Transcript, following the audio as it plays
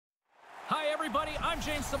everybody, I'm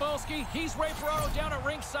James Cebulski. He's Ray Ferraro down at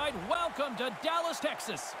ringside. Welcome to Dallas,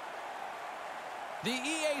 Texas. The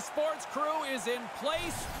EA Sports crew is in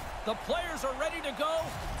place. The players are ready to go.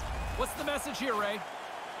 What's the message here, Ray?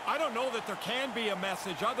 I don't know that there can be a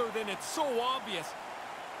message other than it's so obvious.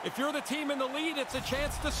 If you're the team in the lead, it's a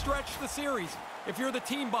chance to stretch the series. If you're the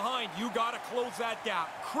team behind, you got to close that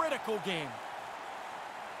gap. Critical game.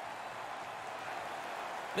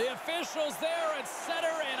 The officials there at center,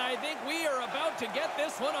 and I think we are about to get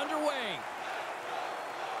this one underway.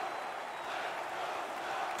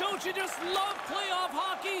 Don't you just love playoff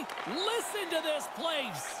hockey? Listen to this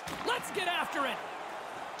place. Let's get after it.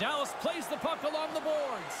 Dallas plays the puck along the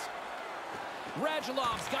boards.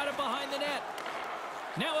 Radulov's got it behind the net.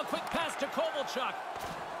 Now a quick pass to Kovalchuk.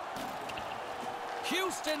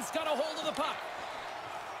 Houston's got a hold of the puck.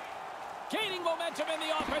 Gaining momentum in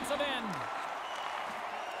the offensive end.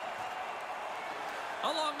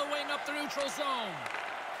 Along the wing up the neutral zone.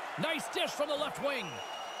 Nice dish from the left wing.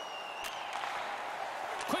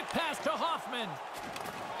 Quick pass to Hoffman.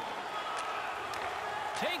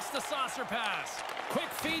 Takes the saucer pass. Quick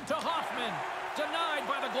feed to Hoffman. Denied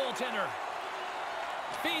by the goaltender.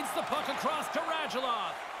 Feeds the puck across to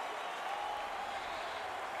Radulov.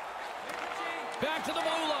 Back to the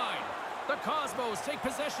blue line. The Cosmos take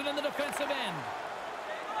possession in the defensive end.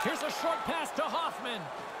 Here's a short pass to Hoffman.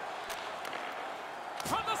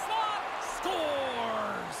 From the slot,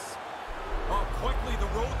 scores! Well, quickly the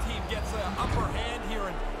road team gets an upper hand here,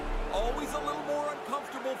 and always a little more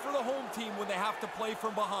uncomfortable for the home team when they have to play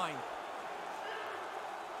from behind.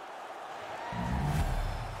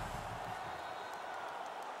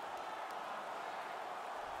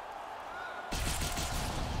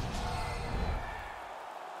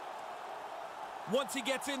 Once he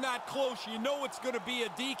gets in that close, you know it's going to be a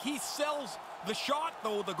deke. He sells the shot,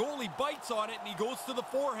 though. The goalie bites on it, and he goes to the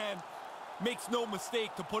forehand. Makes no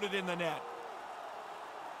mistake to put it in the net.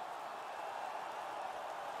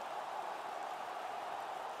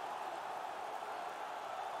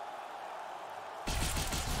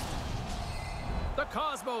 The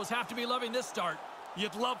Cosmos have to be loving this start.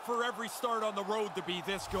 You'd love for every start on the road to be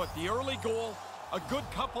this good. The early goal, a good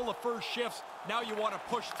couple of first shifts. Now you want to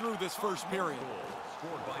push through this first period.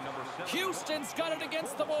 Houston's got it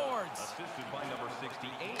against the boards. Assisted by number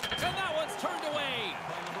 68. And that one's turned away.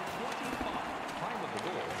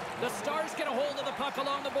 The Stars get a hold of the puck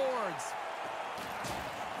along the boards.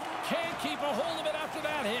 Can't keep a hold of it after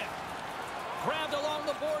that hit. Grabbed along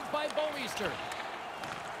the boards by Boeister.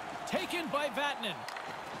 Taken by Vatanen.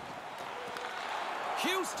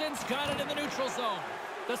 Houston's got it in the neutral zone.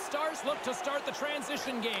 The Stars look to start the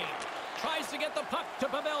transition game. Tries to get the puck to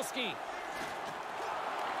Pavelski.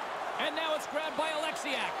 And now it's grabbed by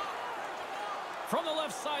Alexiak. From the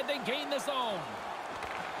left side, they gain the zone.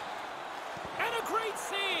 And a great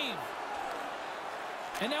save.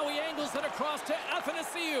 And now he angles it across to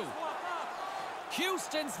Athanasiou.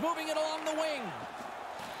 Houston's moving it along the wing.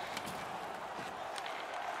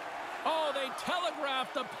 Oh, they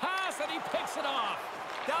telegraphed the pass, and he picks it off.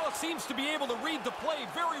 Dallas seems to be able to read the play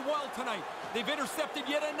very well tonight. They've intercepted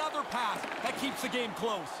yet another pass. That keeps the game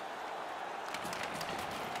close.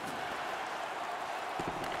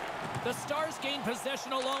 The Stars gain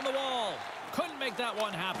possession along the wall. Couldn't make that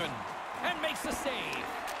one happen. And makes the save.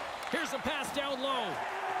 Here's a pass down low.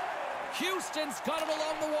 Houston's got it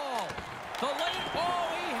along the wall. The lane, oh,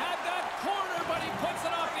 he had that corner, but he puts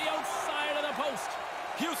it off the outside of the post.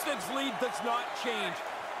 Houston's lead does not change.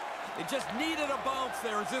 They just needed a bounce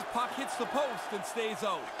there as this puck hits the post and stays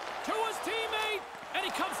out. To his teammate, and he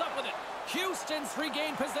comes up with it. Houston's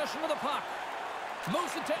regained possession of the puck.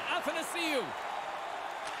 Moves it to Athanasiou.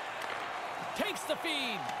 Takes the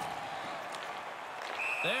feed.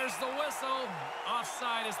 There's the whistle.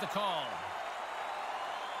 Offside is the call.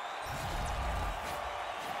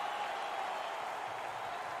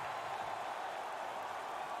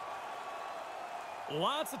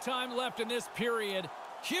 Lots of time left in this period.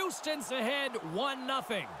 Houston's ahead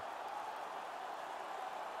 1-0.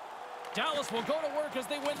 Dallas will go to work as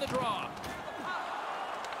they win the draw.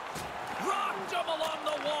 Rocked him along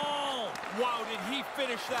the wall. Wow, did he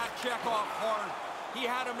finish that check off hard. He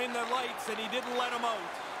had him in the lights, and he didn't let him out.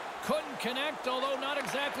 Couldn't connect, although not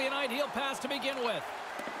exactly an ideal pass to begin with.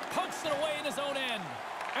 Pokes it away in his own end.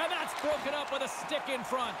 And that's broken up with a stick in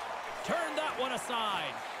front. Turn that one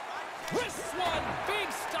aside. Wrists one. Big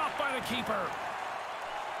stop by the keeper.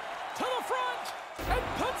 To the front. And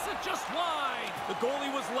puts it just wide. The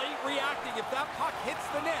goalie was late reacting. If that puck hits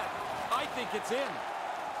the net, I think it's in.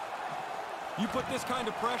 You put this kind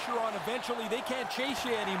of pressure on, eventually they can't chase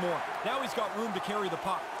you anymore. Now he's got room to carry the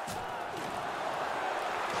puck.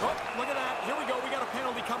 Oh, look at that. Here we go. We got a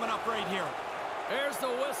penalty coming up right here. There's the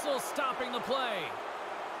whistle stopping the play.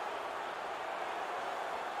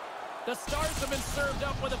 The Stars have been served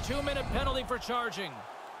up with a 2-minute penalty for charging.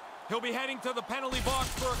 He'll be heading to the penalty box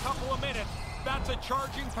for a couple of minutes. That's a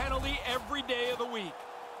charging penalty every day of the week.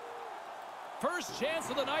 First chance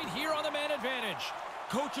of the night here on the man advantage.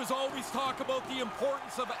 Coaches always talk about the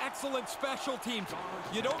importance of excellent special teams.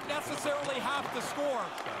 You don't necessarily have to score,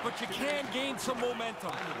 but you can gain some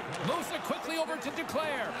momentum. Moves it quickly over to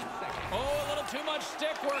Duclair. Oh, a little too much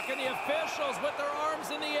stick work, and the officials with their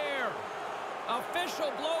arms in the air.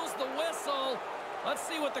 Official blows the whistle. Let's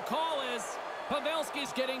see what the call is.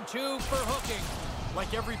 Pavelski's getting 2 for hooking.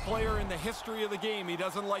 Like every player in the history of the game, he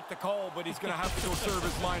doesn't like the call, but he's going to have to go serve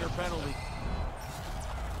his minor penalty.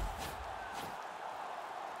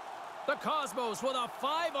 The Cosmos with a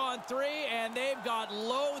 5-on-3, and they've got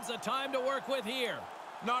loads of time to work with here.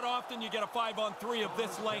 Not often you get a 5-on-3 of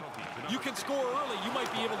this length. You can score early. You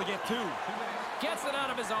might be able to get 2. Gets it out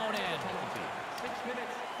of his own end. 6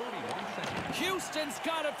 minutes, 41 seconds. Houston's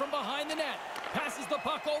got it from behind the net. Passes the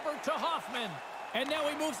puck over to Hoffman. And now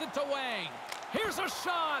he moves it to Wang. Here's a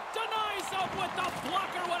shot. Denies him with the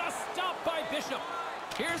blocker. What a stop by Bishop.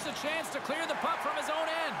 Here's a chance to clear the puck from his own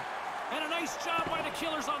end. And a nice job by the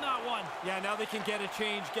Killers on that one. Yeah, now they can get a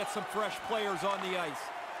change, get some fresh players on the ice.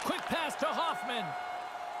 Quick pass to Hoffman.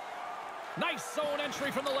 Nice zone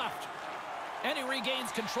entry from the left. And he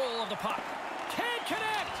regains control of the puck. Can't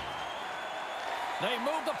connect. They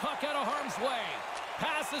move the puck out of harm's way.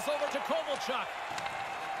 Passes over to Kovalchuk.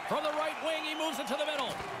 From the right wing, he moves it to the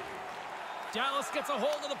middle. Dallas gets a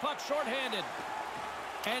hold of the puck shorthanded.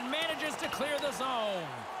 And manages to clear the zone.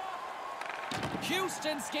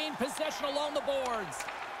 Houston's gained possession along the boards.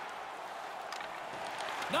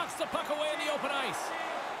 Knocks the puck away in the open ice.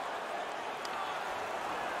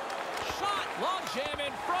 Shot, long jam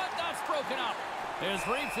in front, that's broken up. His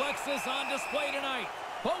reflexes on display tonight.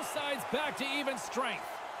 Both sides back to even strength.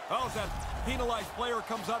 Well, as that penalized player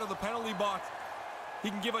comes out of the penalty box, he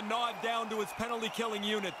can give a nod down to his penalty-killing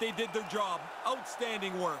unit. They did their job.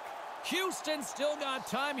 Outstanding work. Houston still got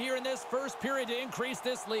time here in this first period to increase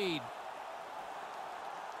this lead.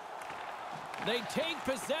 They take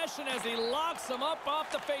possession as he locks them up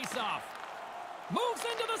off the faceoff. Moves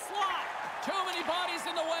into the slot. Too many bodies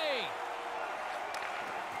in the way.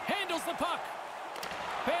 Handles the puck.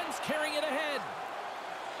 Ben's carrying it ahead.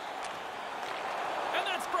 And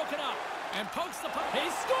that's broken up. And pokes the puck. He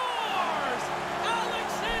scores!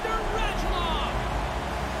 Alexander Radulov!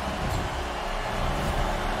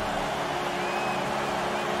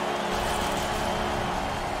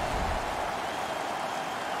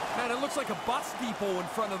 Man, it looks like a bus depot in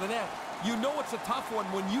front of the net. You know it's a tough one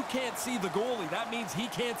when you can't see the goalie. That means he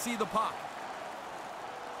can't see the puck.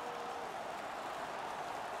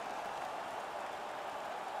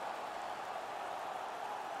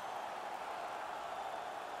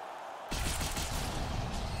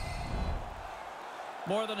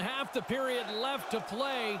 More than half the period left to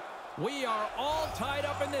play. We are all tied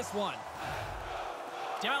up in this one.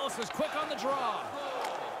 Dallas is quick on the draw.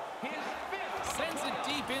 Sends it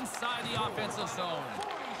deep inside the offensive zone.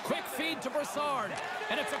 Quick feed to Brassard.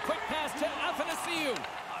 And it's a quick pass to Athanasiou.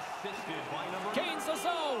 Gains the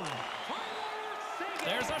zone.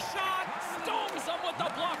 There's a shot. Stones him with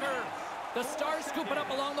the blocker. The Stars scoop it up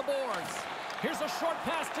along the boards. Here's a short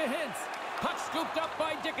pass to Hintz. Puck scooped up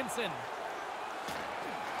by Dickinson.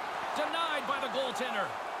 Denied by the goaltender.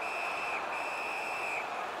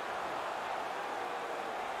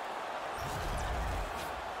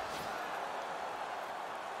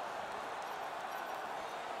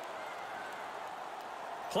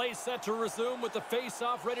 Play set to resume with the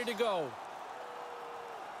face-off ready to go.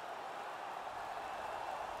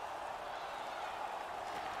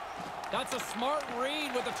 That's a smart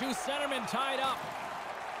read with the 2 centermen tied up.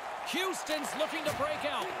 Houston's looking to break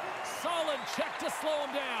out. Solid check to slow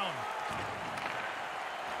him down.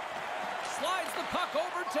 Slides the puck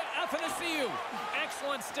over to Athanasiou.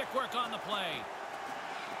 Excellent stick work on the play.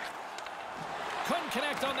 Couldn't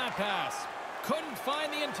connect on that pass. Couldn't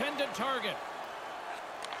find the intended target.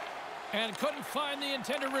 And couldn't find the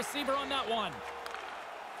intended receiver on that one.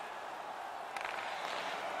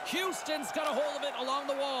 Houston's got a hold of it along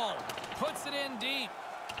the wall. Puts it in deep.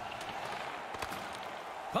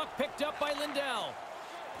 Puck picked up by Lindell.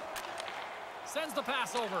 Sends the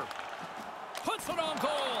pass over. Puts it on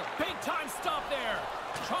goal. Big time stop there.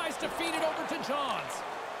 Tries to feed it over to Johns.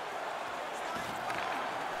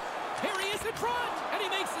 Here he is in front. And he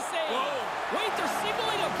makes the save. Whoa. Wait, they're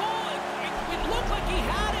signaling a goal. It looked like he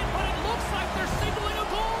had it, but it looks like they're signaling a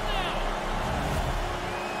goal now.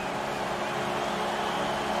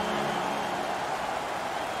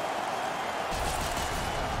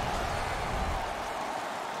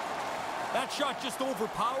 That shot just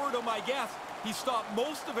overpowered him, I guess. He stopped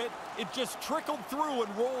most of it. It just trickled through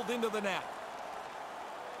and rolled into the net.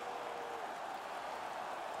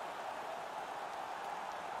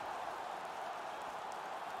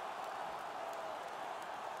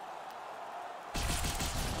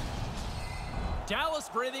 Dallas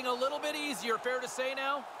breathing a little bit easier, fair to say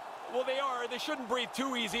now? Well, they are. They shouldn't breathe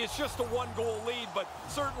too easy. It's just a one-goal lead, but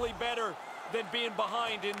certainly better than being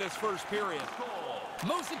behind in this first period.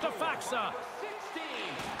 Moves it to Faxa.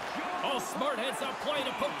 Oh, smart heads-up play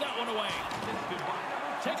to put that one away.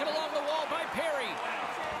 Taken along the wall by Perry.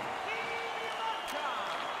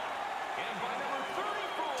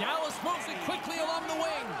 Dallas moves it quickly along the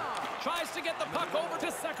wing. Tries to get the puck over to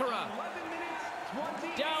Sekera.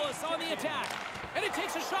 Dallas on the attack. And he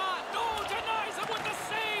takes a shot. Oh, denies him with the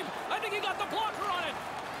save. I think he got the blocker on it.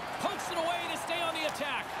 Pokes it away to stay on the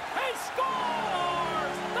attack. He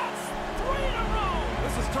scores! That's 3 in a row!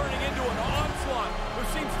 This is turning into an onslaught. There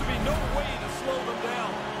seems to be no way to slow them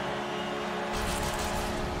down.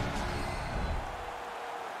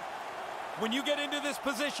 When you get into this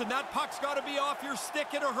position, that puck's got to be off your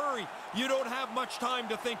stick in a hurry. You don't have much time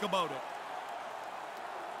to think about it.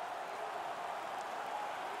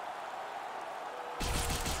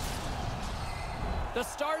 The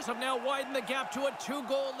Stars have now widened the gap to a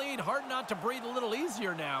 2-goal lead. Hard not to breathe a little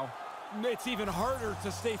easier now. It's even harder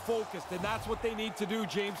to stay focused, and that's what they need to do,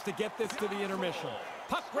 James, to get this to the intermission.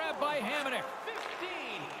 Puck grab by Hamonic.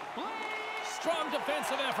 Strong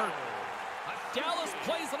defensive effort. Dallas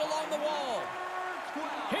plays it along the wall.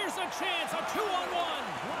 Here's a chance, a 2-on-1.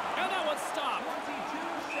 And that one's stopped.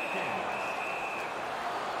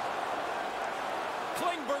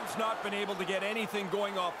 Klingberg's not been able to get anything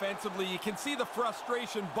going offensively. You can see the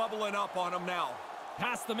frustration bubbling up on him now.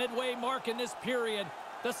 Past the midway mark in this period,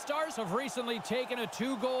 the Stars have recently taken a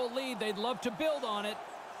 2-goal lead. They'd love to build on it.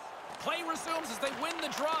 Play resumes as they win the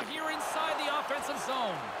draw here inside the offensive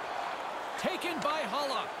zone. Taken by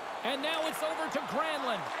Hulla. And now it's over to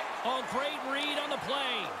Granlund. Oh, great read on the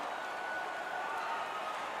play.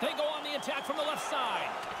 They go on the attack from the left side.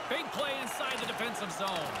 Big play inside the defensive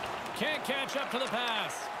zone. Can't catch up to the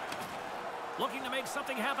pass. Looking to make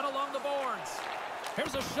something happen along the boards.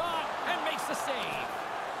 Here's a shot and makes the save.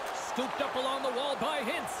 Scooped up along the wall by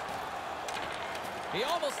Hintz. He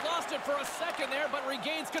almost lost it for a second there, but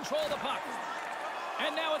regains control of the puck.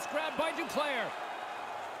 And now it's grabbed by Duclair.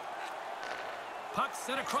 Puck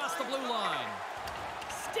sent across the blue line.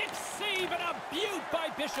 Stick save and a beaut by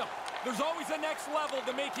Bishop. There's always a next level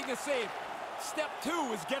to making a save. Step 2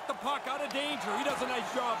 is get the puck out of danger. He does a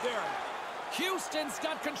nice job there. Houston's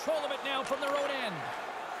got control of it now from their own end.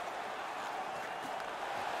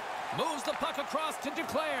 Moves the puck across to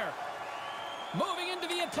Duclair. Moving into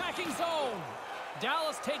the attacking zone.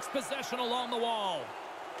 Dallas takes possession along the wall.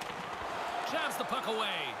 Jabs the puck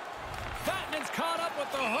away. Batman's caught up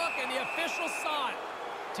with the hook, and the official saw it.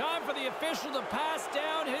 Time for the official to pass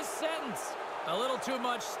down his sentence. A little too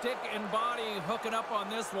much stick and body hooking up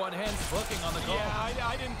on this one, hence booking on the call. Yeah,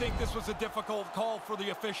 I didn't think this was a difficult call for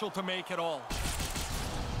the official to make at all.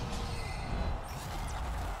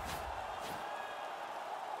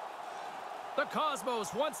 The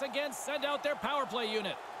Cosmos once again send out their power play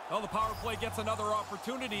unit. Well, the power play gets another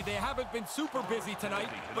opportunity. They haven't been super busy tonight,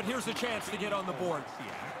 but here's a chance to get on the board.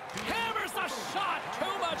 Hammers the shot.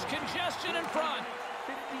 Too much congestion in front.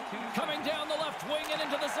 Coming down the left wing and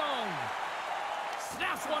into the zone.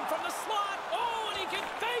 Snaps one from the slot. Oh, and he can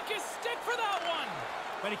fake his stick for that one.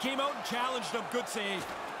 But he came out and challenged him. Good save.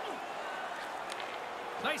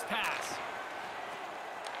 Nice pass.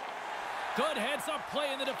 Good heads-up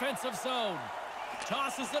play in the defensive zone.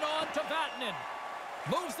 Tosses it on to Vatanen.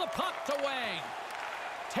 Moves the puck to Wang.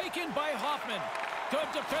 Taken by Hoffman. Good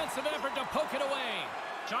defensive effort to poke it away.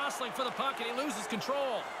 Jostling for the puck, and he loses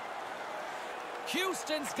control.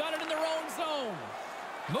 Houston's got it in their own zone.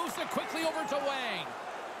 Moves it quickly over to Wang.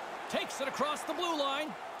 Takes it across the blue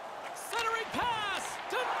line. Centering pass.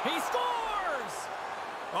 He scores!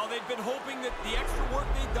 Well, they've been hoping that the extra work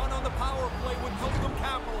they've done on the power play would help them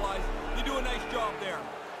capitalize. You do a nice job there.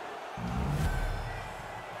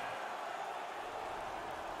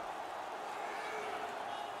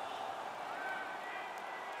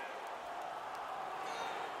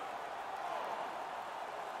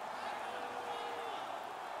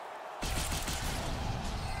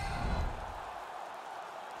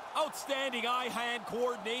 Outstanding eye-hand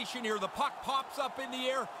coordination here. The puck pops up in the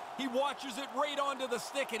air. He watches it right onto the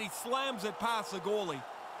stick, and he slams it past the goalie.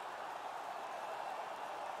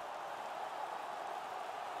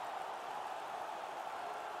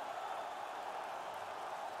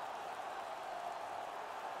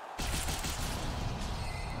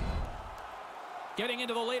 Getting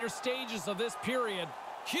into the later stages of this period,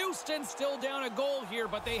 Houston still down a goal here,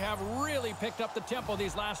 but they have really picked up the tempo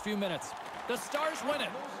these last few minutes. The Stars win it.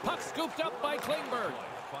 Puck scooped up by Klingberg.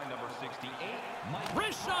 By number 68,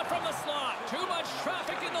 Wrist shot from the slot. Too much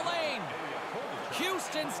traffic in the lane.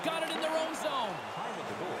 Houston's got it in their own zone. time of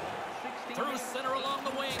the goal, 16 Through minutes. center along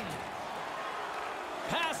the wing.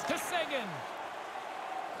 Pass to Seguin.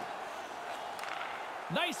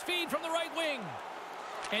 Nice feed from the right wing.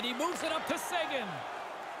 And he moves it up to Seguin.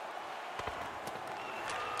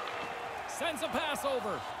 Sends a pass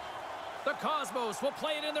over. The Cosmos will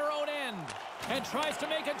play it in their own end. And tries to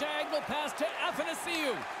make a diagonal pass to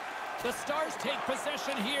Athanasiou. The Stars take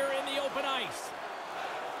possession here in the open ice.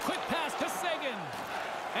 Quick pass to Seguin.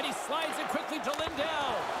 And he slides it quickly to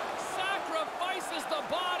Lindell. Sacrifices the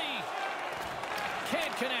body.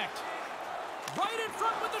 Can't connect. Right in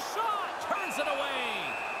front with the shot. Turns it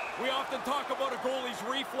away. We often talk about a goalie's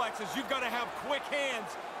reflexes. You've got to have quick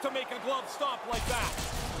hands to make a glove stop like that.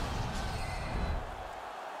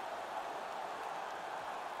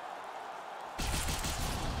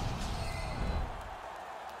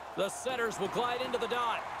 The setters will glide into the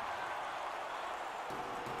dot.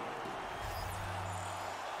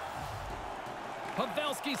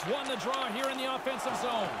 Pavelski's won the draw here in the offensive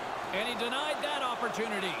zone. And he denied that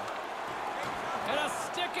opportunity. And a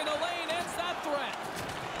stick in the lane ends that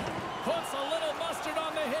threat. Puts a little mustard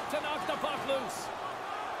on the hit to knock the puck loose.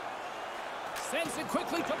 Sends it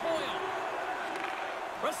quickly to Boyle.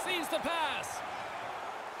 Receives the pass.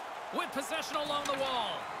 With possession along the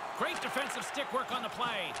wall. Great defensive stick work on the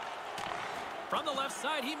play. From the left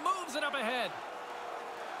side, he moves it up ahead.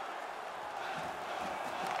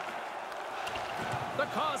 The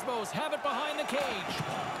Cosmos have it behind the cage.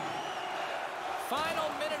 Final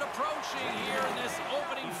minute approaching here in this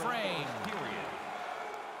opening frame.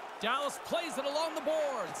 Dallas plays it along the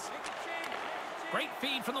boards. Great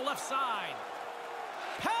feed from the left side.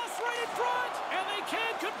 Pass right in front, and they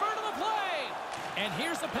can't convert on the play. And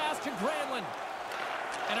here's the pass to Granlund.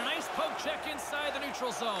 And a nice poke check inside the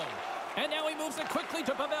neutral zone. And now he moves it quickly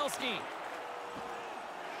to Pavelski.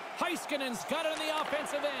 Heiskanen's got it on the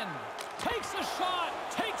offensive end. Takes a shot,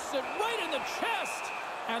 takes it right in the chest.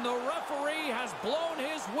 And the referee has blown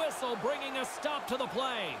his whistle, bringing a stop to the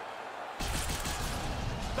play.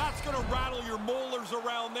 That's going to rattle your molars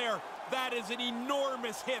around there. That is an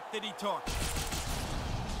enormous hit that he took.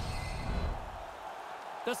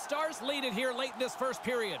 The Stars lead it here late in this first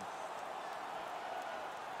period.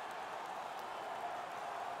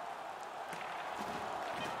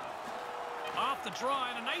 Off the draw,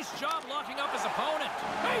 and a nice job locking up his opponent.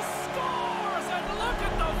 He scores, and look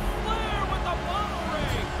at the flare with the bottle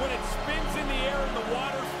ring. When it spins in the air and the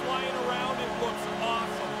water's flying around, it looks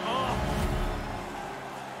awesome. Oh.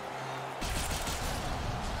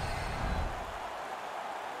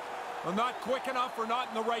 Well, not quick enough or not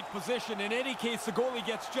in the right position. In any case, the goalie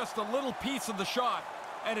gets just a little piece of the shot,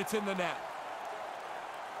 and it's in the net.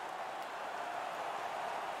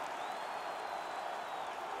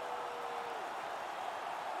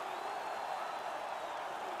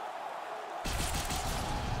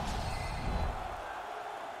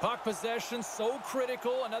 Puck possession so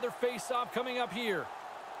critical. Another face-off coming up here.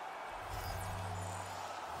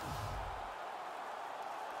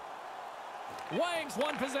 Wang's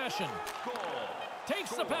won possession.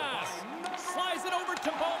 Takes the pass. Slides it over to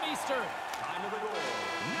Bouwmeester. Time of the goal,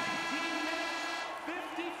 19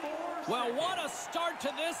 minutes, 54 Well, seconds. what a start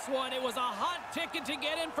to this one. It was a hot ticket to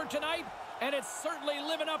get in for tonight, and it's certainly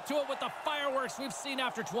living up to it with the fireworks we've seen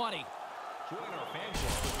after 20. Join our fan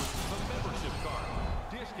club and receive a membership card,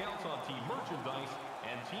 discounts on team merchandise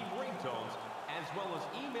and team ringtones, as well as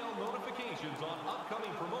email notifications on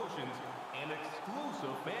upcoming promotions and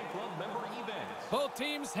exclusive fan club member events. Both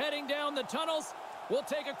teams heading down the tunnels. We'll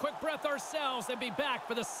take a quick breath ourselves and be back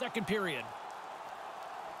for the second period.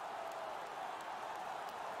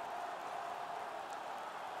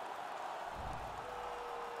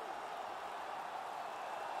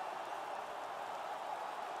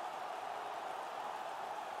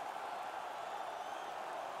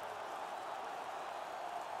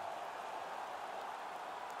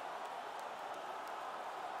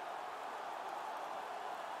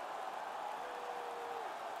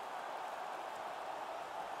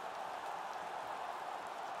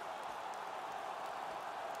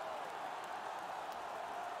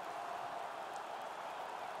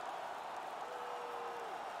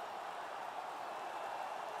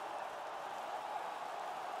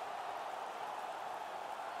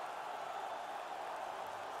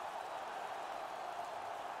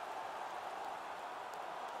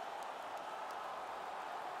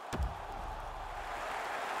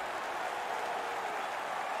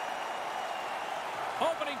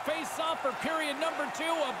 opening face-off for period number 2,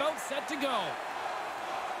 about set to go.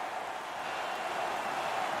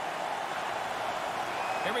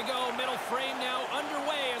 Here we go, middle frame now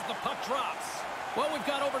underway as the puck drops. Well, we've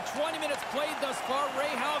got over 20 minutes played thus far.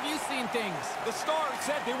 Ray, how have you seen things? The Stars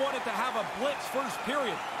said they wanted to have a blitz first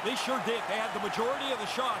period. They sure did. They had the majority of the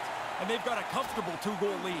shots, and they've got a comfortable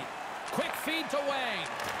 2-goal lead. Quick feed to Wayne.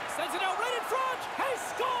 Sends it out right in front. He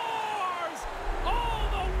scores! Oh,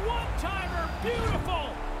 the one-timer. Beautiful.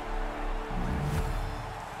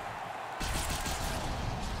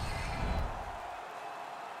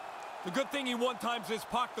 The good thing he one-times his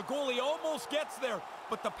puck. The goalie almost gets there,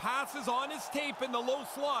 but the pass is on his tape in the low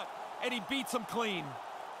slot, and he beats him clean.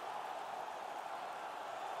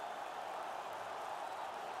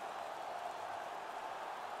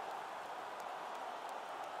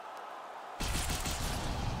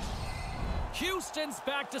 Houston's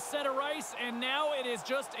back to center ice, and now it is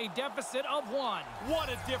just a deficit of 1. What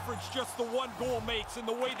a difference just the one goal makes in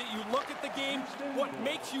the way that you look at the game, what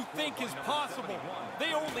makes you think is possible.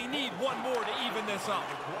 They only need one more to even this up.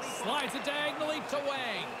 Slides it diagonally to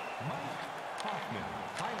Wayne.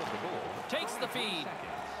 Takes the feed.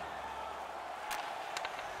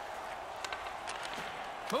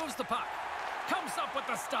 Moves the puck. Comes up with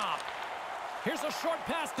the stop. Here's a short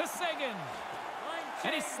pass to Seguin.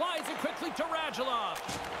 And he slides it quickly to Radulov.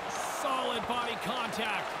 Solid body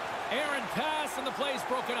contact. Aaron pass, and the play's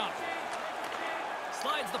broken up.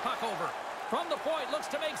 Slides the puck over. From the point, looks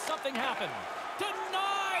to make something happen.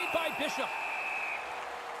 Denied by Bishop.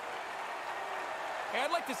 Hey,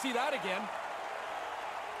 I'd like to see that again.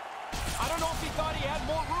 I don't know if he thought he had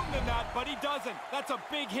more room than that, but he doesn't. That's a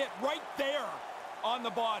big hit right there on the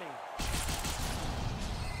body.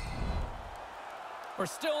 We're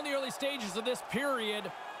still in the early stages of this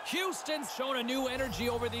period. Houston's shown a new energy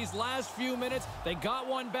over these last few minutes. They got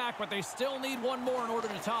one back, but they still need one more in order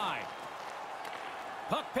to tie.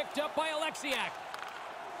 Puck picked up by Alexiak.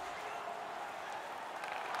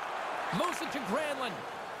 Moves it to Granlund.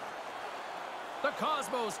 The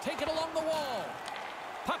Cosmos take it along the wall.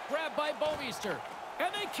 Puck grabbed by Bouwmeester.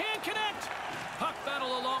 And they can't connect. Puck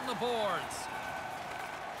battle along the boards.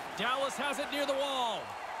 Dallas has it near the wall.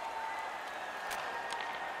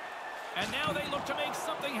 And now they look to make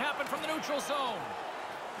something happen from the neutral zone.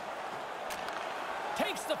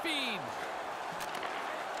 Takes the feed.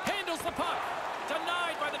 Handles the puck.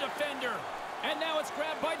 Denied by the defender. And now it's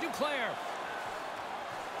grabbed by Duclair.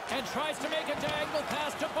 And tries to make a diagonal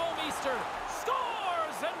pass to Bouwmeester.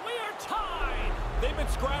 Scores! And we are tied! They've been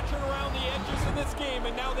scratching around the edges in this game,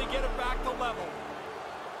 and now they get it back to level.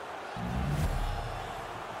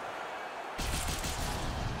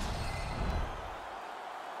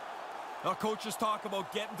 Now, coaches talk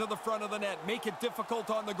about getting to the front of the net, make it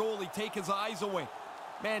difficult on the goalie, take his eyes away.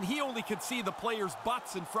 Man, he only can see the players'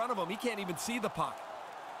 butts in front of him. He can't even see the puck.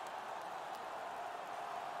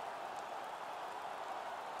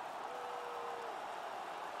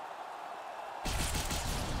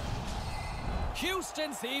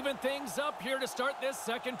 Houston's even things up here to start this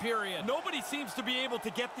second period. Nobody seems to be able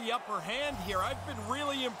to get the upper hand here. I've been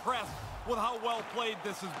really impressed with how well played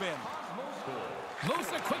this has been.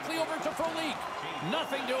 Moves it quickly over to Frolik.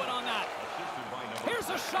 Nothing doing on that.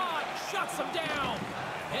 Here's a shot. Shuts him down.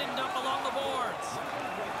 Pinned up along the boards.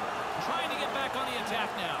 Trying to get back on the attack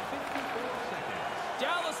now.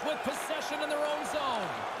 Dallas with possession in their own zone.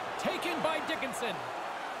 Taken by Dickinson.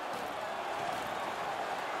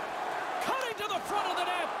 Cutting to the front of the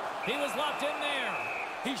net. He was locked in there.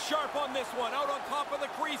 He's sharp on this one. Out on top of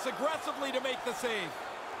the crease aggressively to make the save.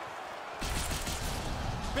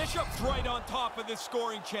 Bishop's right on top of this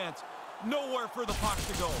scoring chance. Nowhere for the puck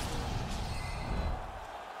to go.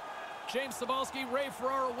 James Cybulski, Ray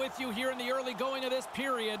Ferraro with you here in the early going of this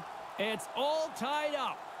period. It's all tied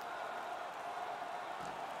up.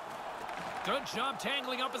 Good job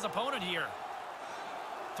tangling up his opponent here.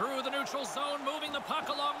 Through the neutral zone, moving the puck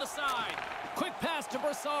along the side. Quick pass to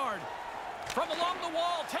Brassard. From along the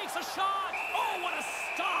wall, takes a shot. Oh, what a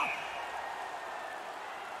stop!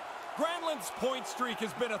 Granlund's point streak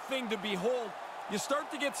has been a thing to behold. You start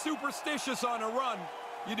to get superstitious on a run.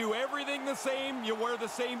 You do everything the same, you wear the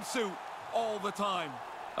same suit all the time.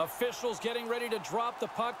 Officials getting ready to drop the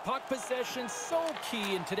puck. Puck possession so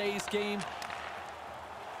key in today's game.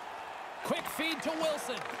 Quick feed to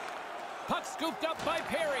Wilson. Puck scooped up by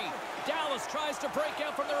Perry. Dallas tries to break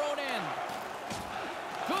out from their own end.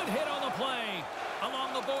 Good hit on the play.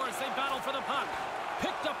 Along the boards, they battle for the puck.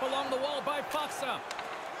 Picked up along the wall by Faksa.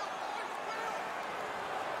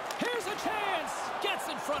 Here's a chance. Gets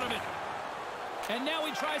in front of it. And now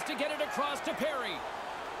he tries to get it across to Perry.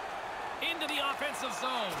 Into the offensive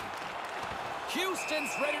zone.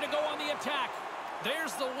 Houston's ready to go on the attack.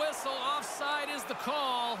 There's the whistle. Offside is the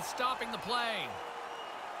call, stopping the play.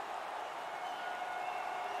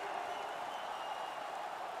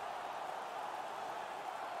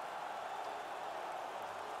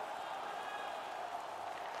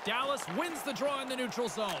 Dallas wins the draw in the neutral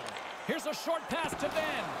zone. Here's a short pass to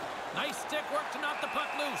Ben. Nice stick work to knock the puck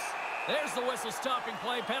loose. There's the whistle stopping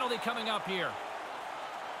play. Penalty coming up here.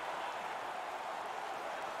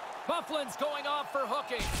 Bufflin's going off for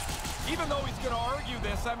hooking. Even though he's going to argue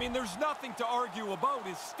this, I mean, there's nothing to argue about.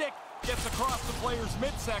 His stick gets across the player's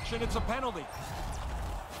midsection. It's a penalty.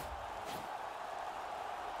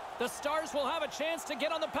 The Stars will have a chance to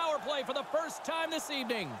get on the power play for the first time this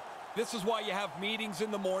evening. This is why you have meetings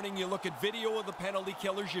in the morning. You look at video of the penalty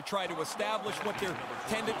killers. You try to establish what their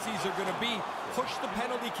tendencies are going to be. Push the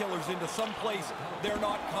penalty killers into some place they're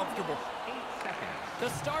not comfortable. The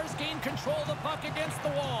Stars gain control of the puck against the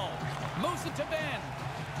wall. Moves it to Ben.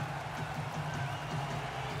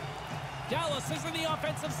 Dallas is in the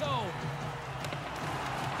offensive zone.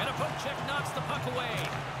 And a poke check knocks the puck away.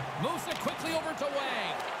 Moves it quickly over to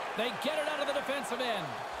Wang. They get it out of the defensive end.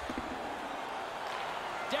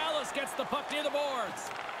 Dallas gets the puck near the boards.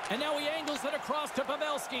 And now he angles it across to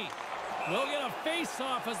Pavelski. We'll get a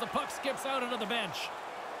face-off as the puck skips out onto the bench.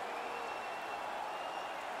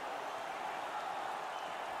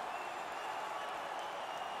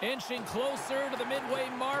 Inching closer to the midway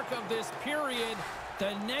mark of this period.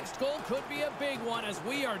 The next goal could be a big one as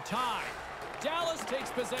we are tied. Dallas takes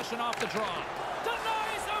possession off the draw.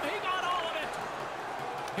 Denies him. He got all of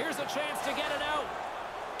it. Here's a chance to get it out.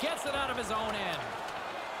 Gets it out of his own end.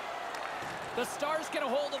 The Stars get a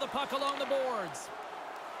hold of the puck along the boards.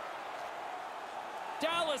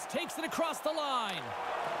 Dallas takes it across the line.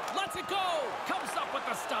 Lets it go. Comes up with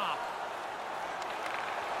the stop.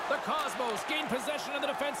 The Cosmos gain possession of the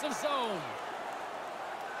defensive zone.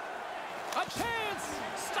 A chance!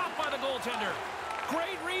 Stopped by the goaltender.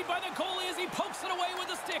 Great read by the goalie as he pokes it away with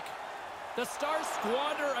the stick. The Stars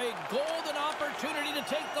squander a golden opportunity to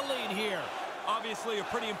take the lead here. Obviously a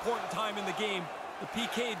pretty important time in the game. The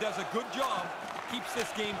PK does a good job. Keeps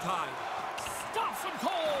this game tied. Stops him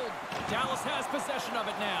cold. Dallas has possession of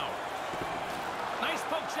it now. Nice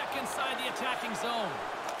poke check inside the attacking zone.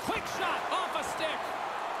 Quick shot off a stick.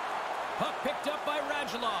 Puck picked up by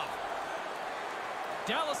Radulov.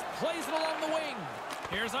 Dallas plays it along the wing.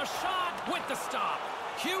 Here's a shot with the stop.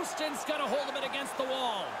 Houston's got a hold of it against the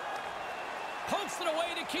wall. Pokes it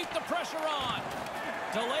away to keep the pressure on.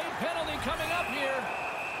 Delayed penalty coming up here.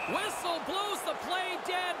 Whistle blows the play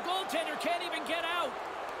dead. Goaltender can't even get out.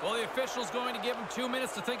 Well, the official's going to give him 2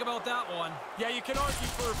 minutes to think about that one. Yeah, you can argue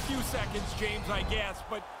for a few seconds, James, I guess,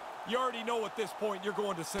 but you already know at this point you're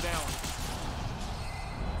going to sit down.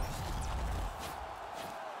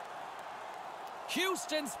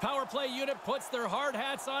 Houston's power play unit puts their hard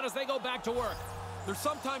hats on as they go back to work. There's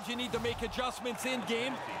sometimes you need to make adjustments in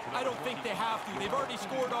game. I don't think they have to. They've already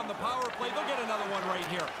scored on the power play. They'll get another one right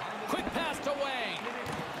here. Quick pass to Wang.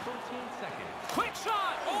 Quick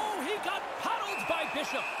shot. Oh, he got paddled by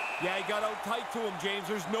Bishop. Yeah, he got out tight to him, James.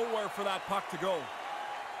 There's nowhere for that puck to go.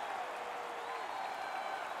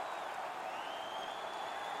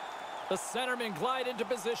 The centermen glide into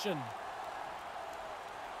position.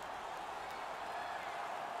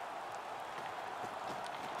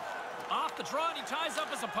 Off the draw, and he ties up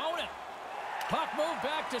his opponent. Puck moved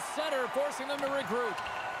back to center, forcing them to regroup.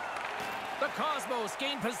 The Cosmos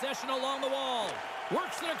gain possession along the wall.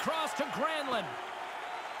 Works it across to Granlund.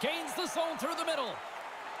 Gains the zone through the middle.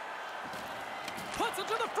 Puts it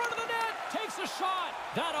to the front of the net. Takes a shot.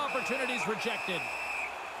 That opportunity's rejected.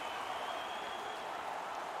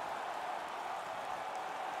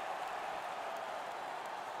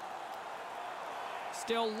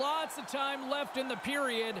 Still lots of time left in the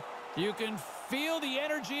period. You can feel the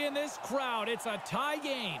energy in this crowd. It's a tie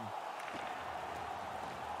game.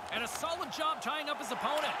 And a solid job tying up his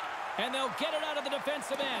opponent. And they'll get it out of the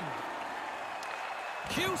defensive end.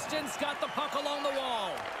 Houston's got the puck along the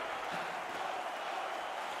wall.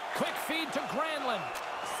 Quick feed to Granlund.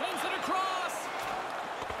 Sends it across.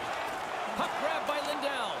 Puck grabbed by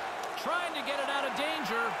Lindell. Trying to get it out of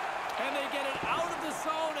danger. And they get it out of the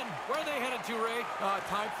zone. And where are they headed to, Ray?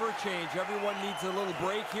 Time for a change. Everyone needs a little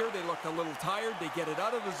break here. They look a little tired. They get it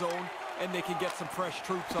out of the zone, and they can get some fresh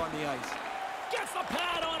troops on the ice. Gets the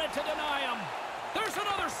pad on it to deny him. There's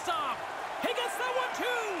another stop. He gets that one,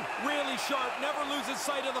 too. Really sharp. Never loses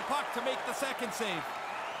sight of the puck to make the second save.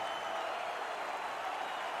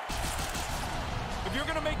 If you're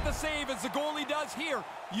going to make the save as the goalie does here,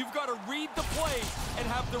 you've got to read the play and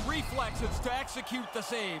have the reflexes to execute the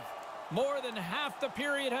save. More than half the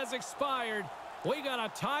period has expired. We got a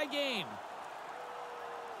tie game.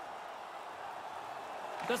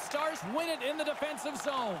 The Stars win it in the defensive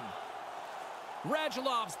zone.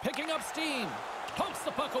 Radulov's picking up steam. Pokes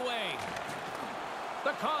the puck away.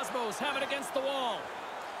 The Cosmos have it against the wall.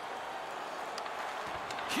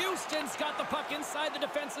 Houston's got the puck inside the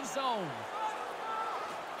defensive zone.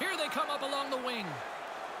 Here they come up along the wing.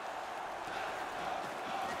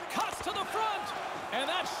 Cuts to the front. And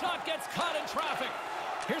that shot gets caught in traffic.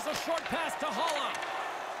 Here's a short pass to Holla.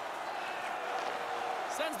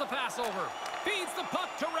 Sends the pass over. Feeds the puck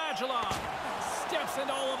to Radulov. Steps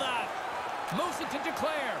into all of that. Moves it to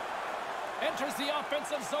Duclair. Enters the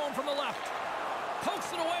offensive zone from the left.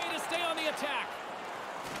 Pokes it away to stay on the attack.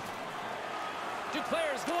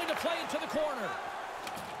 Duclair is going to play it to the corner.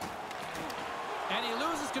 And he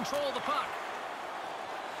loses control of the puck.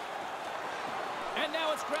 And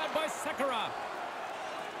now it's grabbed by Sekera.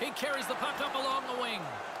 He carries the puck up along the wing.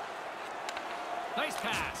 Nice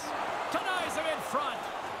pass. Denies him in front.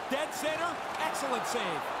 Dead center. Excellent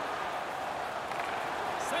save.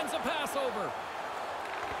 Sends a pass over.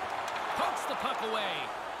 Pokes the puck away.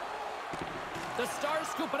 The Stars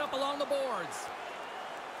scoop it up along the boards.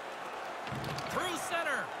 Through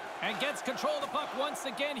center. And gets control of the puck once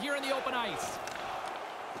again here in the open ice.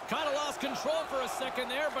 Kind of lost control for a second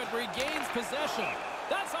there, but regains possession.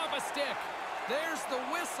 That's off a stick. There's the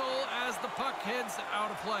whistle as the puck heads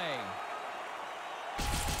out of play.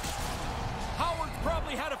 Howard's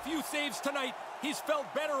probably had a few saves tonight. He's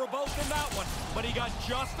felt better about than that one, but he got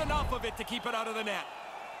just enough of it to keep it out of the net.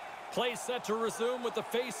 Play set to resume with the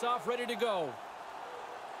face-off ready to go.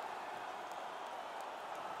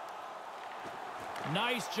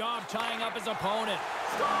 Nice job tying up his opponent.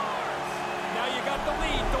 Scores! Now you got the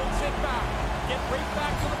lead. Don't sit back. Get right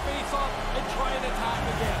back to the face-off and try and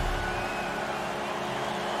attack again.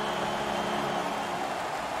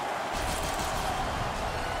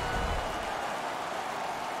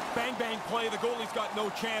 Bang-bang play. The goalie's got no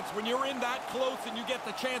chance. When you're in that close and you get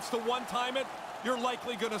the chance to one-time it, you're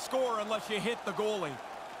likely going to score unless you hit the goalie.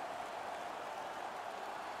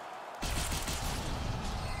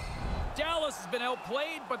 Dallas has been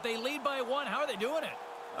outplayed, but they lead by one. How are they doing it?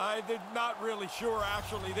 They're not really sure,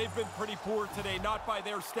 actually. They've been pretty poor today. Not by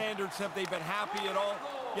their standards have they been happy at all.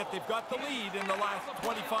 Yet they've got the lead in the last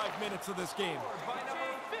 25 minutes of this game.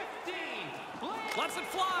 Lets it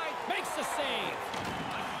fly. Makes the save.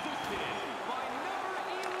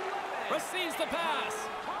 Receives the pass.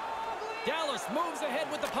 Dallas moves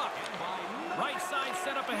ahead with the puck. Right side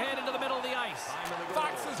set up ahead into the middle of the ice.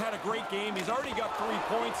 Fox has had a great game. He's already got 3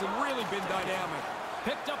 points and really been dynamic.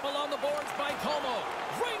 Picked up along the boards by Como.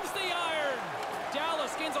 Rings the iron.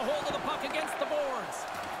 Dallas gains a hold of the puck against the boards.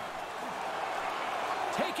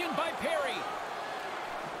 Taken by Perry.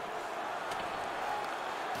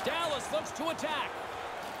 Dallas looks to attack.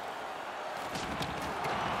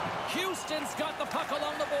 Houston's got the puck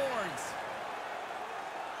along the boards.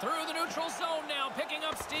 Through the neutral zone now, picking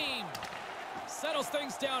up steam. Settles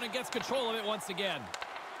things down and gets control of it once again.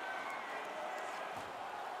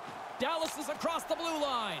 Dallas is across the blue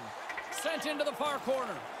line. Sent into the far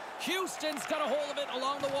corner. Houston's got a hold of it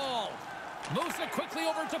along the wall. Moves it quickly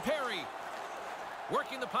over to Perry.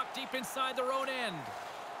 Working the puck deep inside their own end.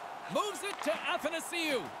 Moves it to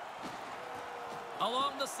Athanasiou.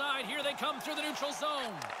 Along the side, here they come through the neutral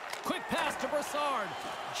zone. Quick pass to Brassard.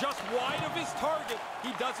 Just wide of his target.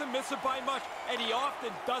 He doesn't miss it by much, and he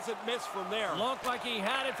often doesn't miss from there. Looked like he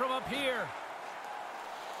had it from up here.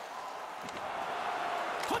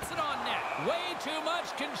 Puts it on net. Way too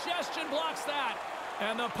much congestion blocks that.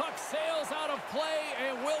 And the puck sails out of play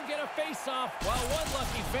and will get a face-off, while one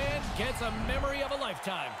lucky fan gets a memory of a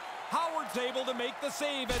lifetime. Howard's able to make the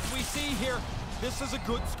save, as we see here. This is a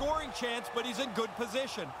good scoring chance, but he's in good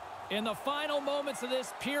position. In the final moments of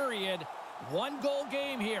this period, 1-goal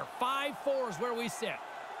game here. 5-4 is where we sit.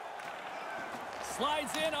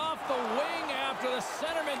 Slides in off the wing after the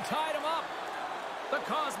centerman tied him up. The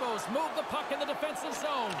Cosmos move the puck in the defensive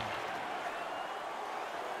zone.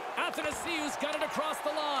 Athanasiou's got it across the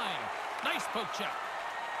line. Nice poke check.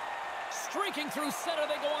 Streaking through center,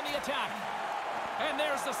 they go on the attack. And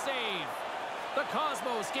there's the save. The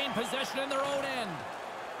Cosmos gain possession in their own end.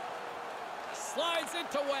 Slides it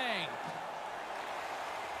to Wang.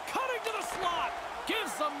 Cutting to the slot.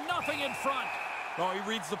 Gives them nothing in front. Oh, he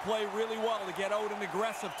reads the play really well to get out and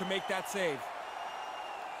aggressive to make that save.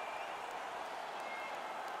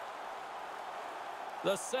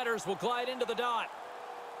 The setters will glide into the dot.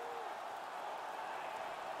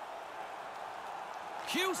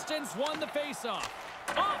 Houston's won the faceoff.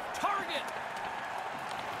 Off target.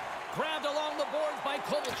 Grabbed along the boards by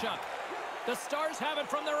Kovalchuk. The Stars have it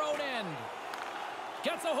from their own end.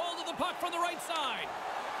 Gets a hold of the puck from the right side.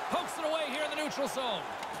 Pokes it away here in the neutral zone.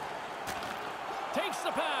 Takes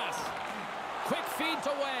the pass. Quick feed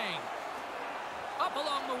to Wang. Up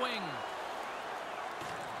along the wing.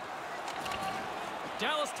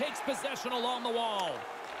 Dallas takes possession along the wall.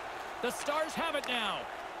 The Stars have it now.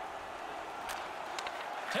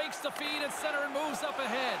 Takes the feed at center and moves up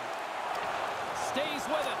ahead. Stays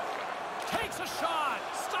with it. Takes a shot.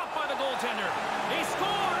 Stopped by the goaltender. He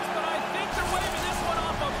scores, but I think they're waving this one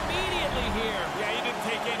off immediately here. Yeah, he didn't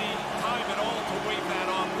take any time at all to wave that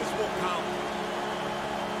off. This will count.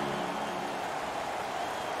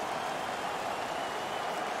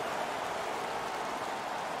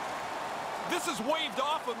 This is waved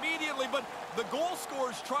off immediately, but the goal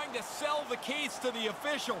scorer's trying to sell the case to the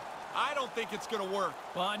official. I don't think it's going to work.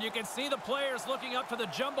 Well, and you can see the players looking up to the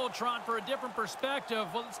Jumbotron for a different perspective.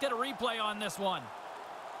 Well, let's get a replay on this one.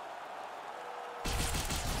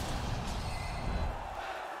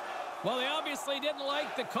 Well, they obviously didn't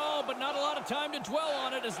like the call, but not a lot of time to dwell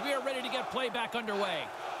on it as we are ready to get play back underway.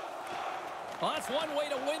 Well, that's one way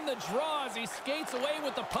to win the draw as he skates away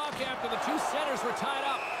with the puck after the two centers were tied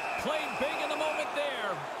up. Played big in the moment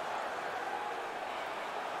there.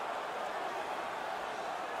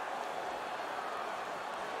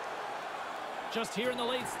 Just here in the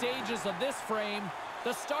late stages of this frame,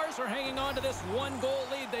 the Stars are hanging on to this one-goal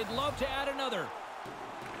lead. They'd love to add another.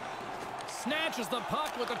 Snatches the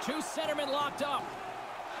puck with the two centermen locked up.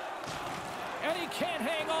 And he can't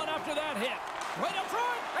hang on after that hit. Right up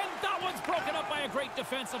front, and that one's broken up by a great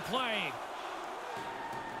defensive play.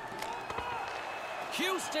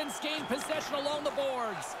 Houston's gained possession along the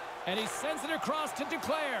boards, and he sends it across to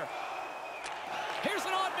Duclair. Here's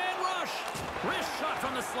an odd man rush. Wrist shot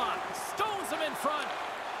from the slot. Stones him in front.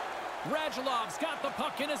 Radulov's got the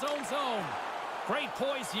puck in his own zone. Great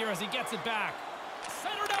poise here as he gets it back.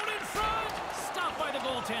 Centered out in front. Stopped by the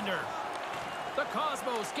goaltender. The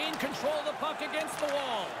Cosmos gain control of the puck against the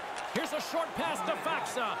wall. Here's a short pass to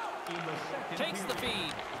Faxa. Takes the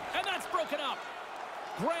feed. And that's broken up.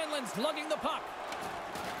 Granlund's lugging the puck.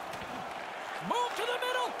 Move to the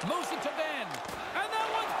middle. Moves it to Ben. And that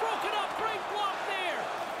one's broken up. Great block there.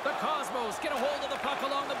 The Cosmos get a hold of the puck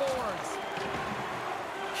along the boards.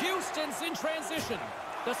 Houston's in transition.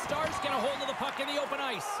 The Stars get a hold of the puck in the open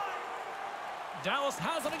ice. Dallas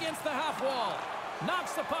has it against the half wall.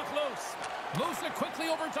 Knocks the puck loose. Moves it quickly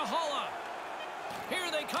over to Holla.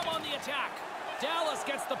 Here they come on the attack. Dallas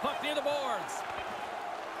gets the puck near the boards.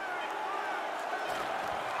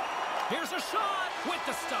 Here's a shot with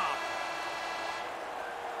the stop.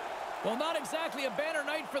 Well, not exactly a banner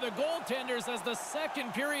night for the goaltenders as the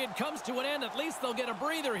second period comes to an end. At least they'll get a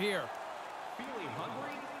breather here. Feeling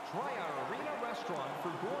hungry? Try our arena restaurant for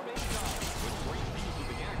gourmet dining with great views of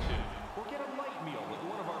the action. Or get a light meal at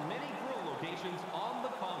one of our many grill locations on the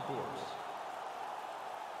concourse.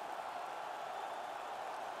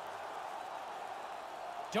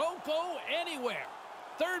 Don't go anywhere.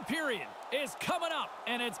 Third period is coming up,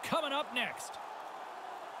 and it's coming up next.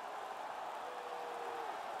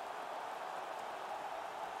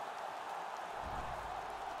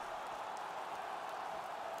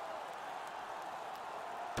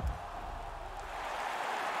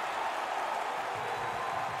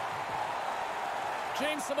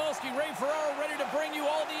 James Cebulski, Ray Ferraro ready to bring you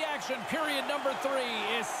all the action. Period number 3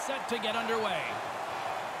 is set to get underway.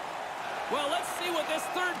 Well, let's see what this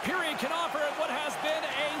third period can offer at what has been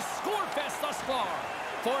a score fest thus far.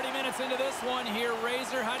 40 minutes into this one here,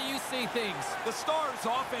 Razor, how do you see things? The Stars'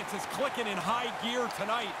 offense is clicking in high gear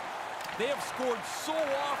tonight. They have scored so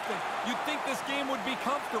often, you'd think this game would be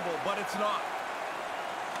comfortable, but it's not.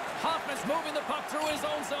 Hoffman's moving the puck through his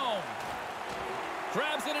own zone.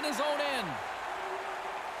 Grabs it in his own end.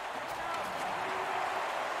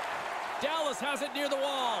 Dallas has it near the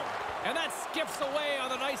wall. And that skips away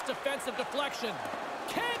on a nice defensive deflection.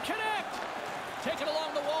 Can't connect. Taken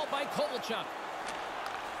along the wall by Kovalchuk.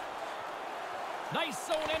 Nice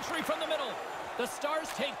zone entry from the middle. The Stars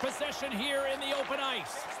take possession here in the open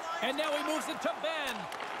ice. And now he moves it to Ben.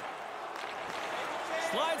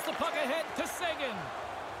 Slides the puck ahead to Seguin.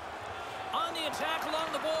 On the attack along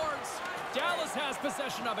the boards. Dallas has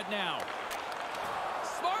possession of it now.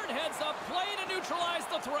 Smart heads up play to neutralize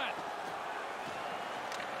the threat.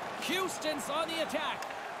 Houston's on the attack.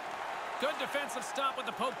 Good defensive stop with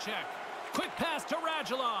the poke check. Quick pass to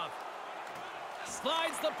Radulov.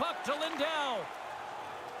 Slides the puck to Lindell.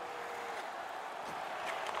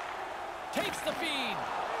 Takes the feed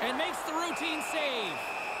and makes the routine save.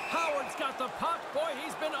 Howard's got the puck. Boy,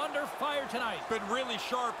 he's been under fire tonight. Been really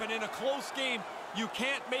sharp, and in a close game, you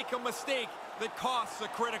can't make a mistake that costs a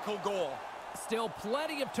critical goal. Still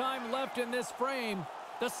plenty of time left in this frame.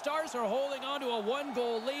 The Stars are holding on to a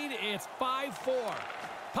one-goal lead. It's 5-4.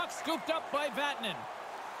 Puck scooped up by Vatanen.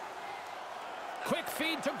 Quick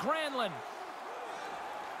feed to Granlund.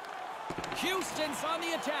 Houston's on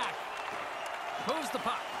the attack. Moves the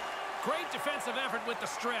puck. Great defensive effort with the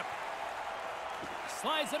strip.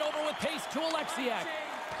 Slides it over with pace to Alexiak.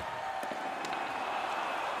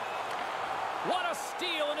 What a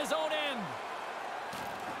steal in his own end.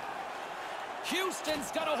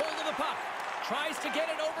 Houston's got a hold of the puck. Tries to get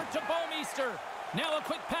it over to Bouwmeester. Now a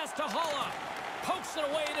quick pass to Haula. Pokes it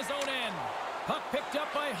away in his own end. Puck picked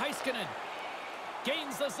up by Heiskanen.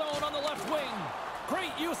 Gains the zone on the left wing.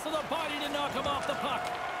 Great use of the body to knock him off the puck.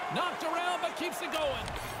 Knocked around but keeps it going.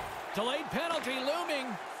 Delayed penalty looming.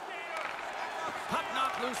 Puck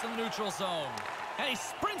knocked loose in the neutral zone. And he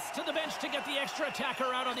sprints to the bench to get the extra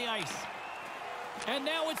attacker out on the ice. And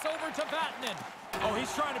now it's over to Vatanen. Oh,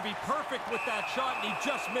 he's trying to be perfect with that shot, and he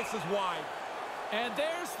just misses wide. And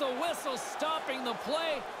there's the whistle stopping the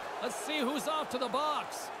play. Let's see who's off to the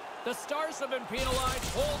box. The Stars have been penalized,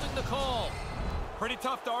 holding the call. Pretty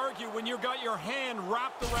tough to argue when you've got your hand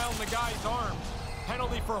wrapped around the guy's arm.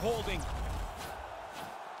 Penalty for holding.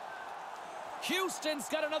 Houston's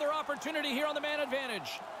got another opportunity here on the man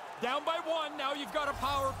advantage. Down by one, now you've got a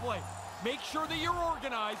power play. Make sure that you're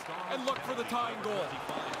organized and look for the tying goal.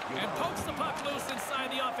 And pokes the puck loose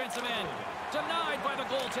inside the offensive end. Denied by the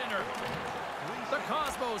goaltender. The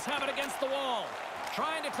Cosmos have it against the wall.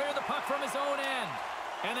 Trying to clear the puck from his own end.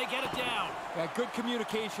 And they get it down. Yeah, good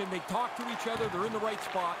communication. They talk to each other. They're in the right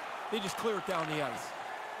spot. They just clear it down the ice.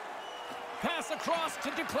 Pass across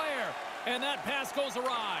to Duclair. And that pass goes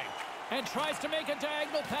awry. And tries to make a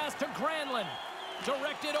diagonal pass to Granlund.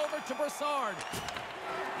 Directed over to Brassard.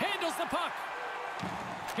 Handles the puck.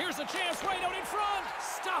 Here's a chance right out in front.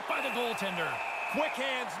 Stopped by the goaltender. Quick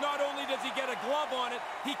hands. Not only does he get a glove on it,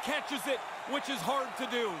 he catches it, which is hard to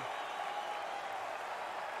do.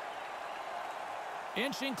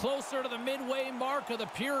 Inching closer to the midway mark of the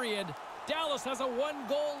period. Dallas has a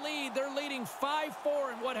one-goal lead. They're leading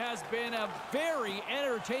 5-4 in what has been a very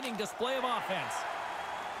entertaining display of offense.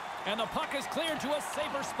 And the puck is cleared to a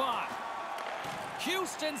safer spot.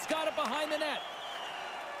 Houston's got it behind the net.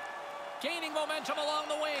 Gaining momentum along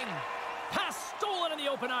the wing. Pass stolen in the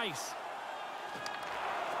open ice.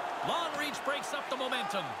 Long reach breaks up the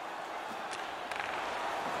momentum.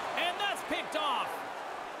 And that's picked off.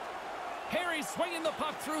 Perry swinging the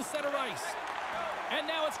puck through center ice. And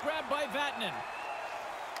now it's grabbed by Vatanen.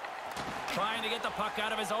 Trying to get the puck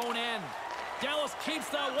out of his own end. Dallas keeps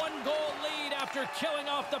the one-goal lead after killing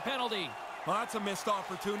off the penalty. Well, that's a missed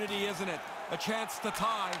opportunity, isn't it? A chance to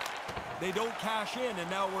tie. They don't cash in, and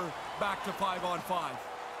now we're back to 5-on-5.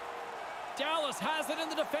 Dallas has it in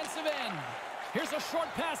the defensive end. Here's a short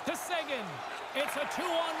pass to Seguin. It's a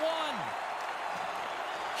 2-on-1.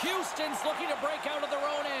 Houston's looking to break out of their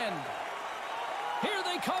own end. Here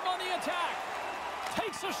they come on the attack.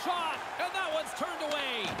 Takes a shot, and that one's turned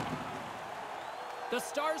away. The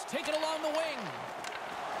Stars take it along the wing.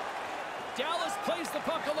 Dallas plays the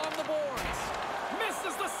puck along the boards.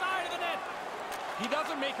 Misses the side of the net. He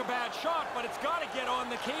doesn't make a bad shot, but it's got to get on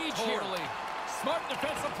the cage here. Totally. Smart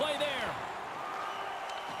defensive play there.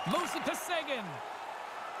 Moves it to Seguin.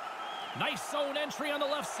 Nice zone entry on the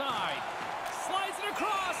left side. Slides it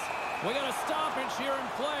across. We got a stoppage here in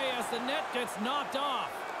play as the net gets knocked off.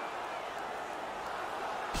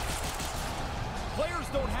 Players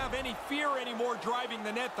don't have any fear anymore driving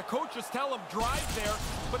the net. The coaches tell them drive there,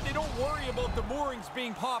 but they don't worry about the moorings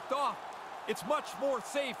being popped off. It's much more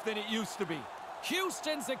safe than it used to be.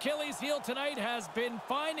 Houston's Achilles heel tonight has been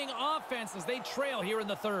finding offense as they trail here in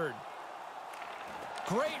the third.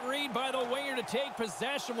 Great read by the winger to take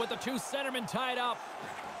possession with the two centermen tied up.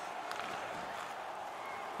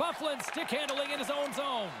 Bufflin stick handling in his own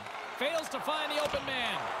zone. Fails to find the open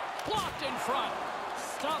man. Blocked in front.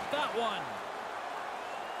 Stop that one.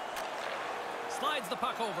 Slides the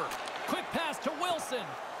puck over. Quick pass to Wilson.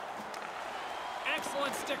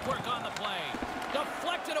 Excellent stick work on the play.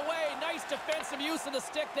 Deflected away. Nice defensive use of the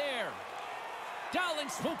stick there. Dowling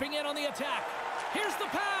swooping in on the attack. Here's the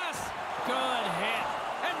pass. Good hit.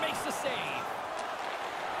 And makes the save.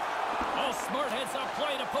 Oh, smart heads-up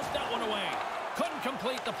play to put that one away. Couldn't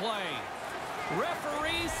complete the play.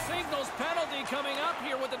 Referee signals penalty coming up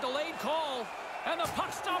here with a delayed call. And the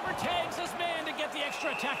puck stopper tags his man to get the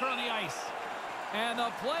extra attacker on the ice. And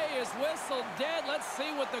the play is whistled dead. Let's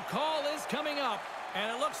see what the call is coming up.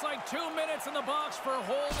 And it looks like 2 minutes in the box for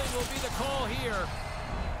holding will be the call here.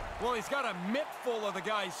 Well, he's got a mitt full of the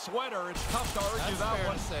guy's sweater. It's tough to argue that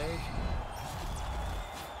one.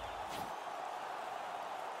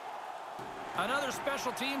 Another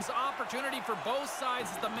special teams opportunity for both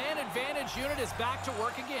sides as the man advantage unit is back to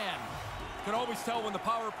work again. You can always tell when the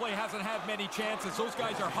power play hasn't had many chances. Those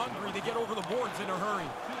guys are hungry to get over the boards in a hurry.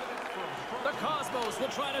 The Cosmos will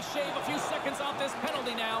try to shave a few seconds off this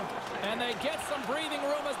penalty now, and they get some breathing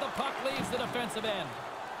room as the puck leaves the defensive end.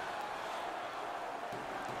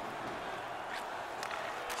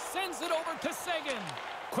 Sends it over to Seguin.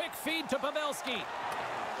 Quick feed to Pavelski.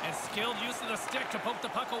 And skilled use of the stick to poke the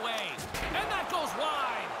puck away. And that goes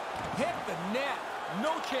wide. Hit the net.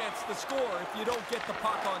 No chance to score if you don't get the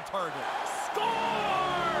puck on target.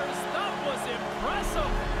 Scores! That was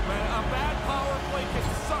impressive. Man, a bad power play can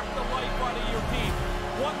suck the life out of your team.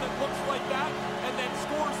 One that looks like that and then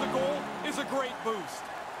scores a goal is a great boost.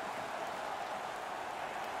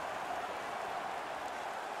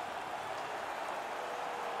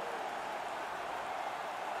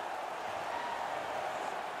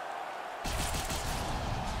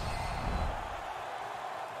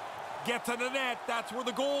 Get to the net. That's where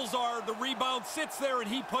the goals are. The rebound sits there, and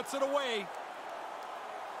he puts it away.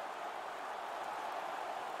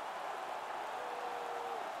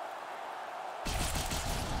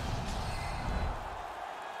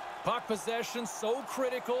 Puck possession so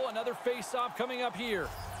critical. Another face-off coming up here.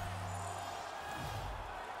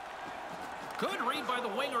 Good read by the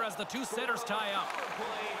winger as the two setters tie up.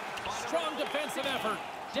 Strong defensive effort.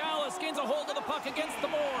 Dallas gains a hold of the puck against the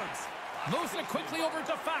boards. Moves it quickly over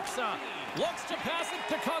to Faxa. Looks to pass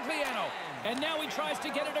it to Cogliano. And now he tries to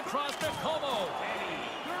get it across to Como.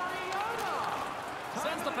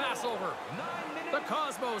 Sends the pass over. The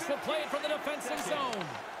Cosmos will play it from the defensive zone.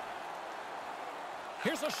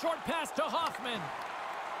 Here's a short pass to Hoffman.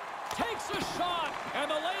 Takes a shot. And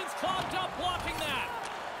the lane's clogged up blocking that.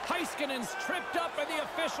 Heiskanen's tripped up and the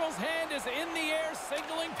official's hand is in the air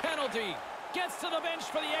signaling penalty. Gets to the bench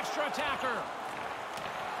for the extra attacker.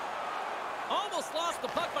 Almost lost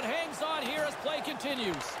the puck, but hangs on here as play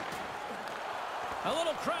continues. A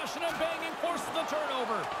little crashing and banging forces the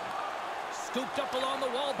turnover. Scooped up along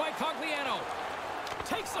the wall by Cogliano.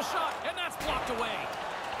 Takes a shot, and that's blocked away.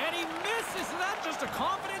 And he misses. Is that just a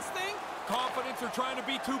confidence thing? Confidence or trying to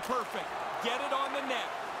be too perfect. Get it on the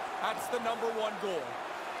net. That's the #1 goal.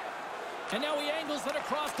 And now he angles it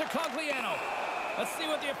across to Cogliano. Let's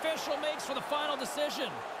see what the official makes for the final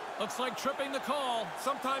decision. Looks like tripping the call.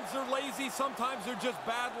 Sometimes they're lazy, sometimes they're just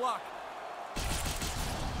bad luck.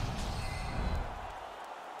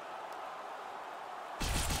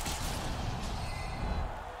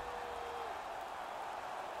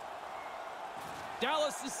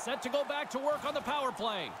 Dallas is set to go back to work on the power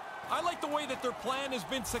play. I like the way that their plan has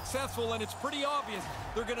been successful, and it's pretty obvious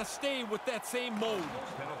they're going to stay with that same mode.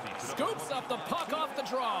 Scoops up the puck off the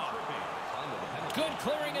draw. Good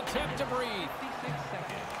clearing attempt to breathe.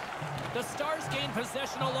 The Stars gain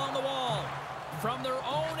possession along the wall. From their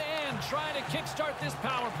own end, trying to kickstart this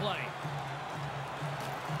power play.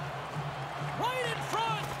 Right in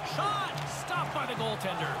front! Shot! Stopped by the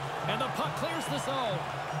goaltender. And the puck clears the zone.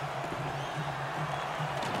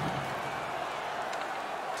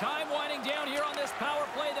 Time winding down here on this power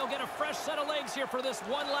play. They'll get a fresh set of legs here for this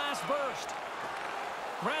one last burst.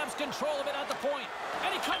 Grabs control of it at the point.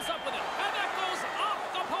 And he comes up with it. And that goes off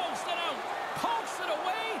the post and out. Pokes it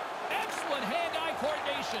away. Excellent hand-eye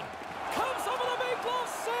coordination. Comes up with a big glove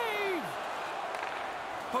save.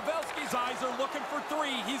 Pavelski's eyes are looking for 3.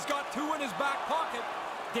 He's got 2 in his back pocket.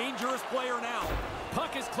 Dangerous player now.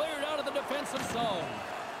 Puck is cleared out of the defensive zone.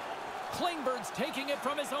 Klingberg's taking it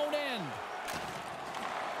from his own end.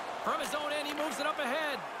 From his own end, he moves it up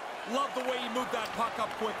ahead. Love the way he moved that puck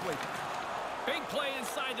up quickly. Big play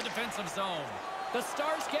inside the defensive zone. The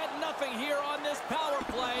Stars get nothing here on this power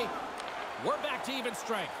play. We're back to even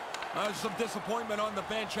strength. There's some disappointment on the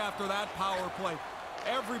bench after that power play.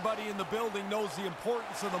 Everybody in the building knows the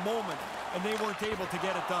importance of the moment, and they weren't able to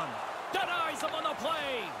get it done. Denies him on the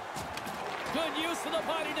play. Good use of the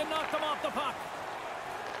body to knock them off the puck.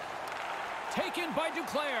 Taken by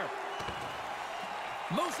Duclair.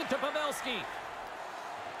 Moves it to Pavelski.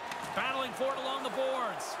 Battling for it along the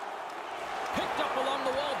boards. Picked up along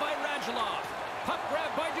the wall by Radulov. Puck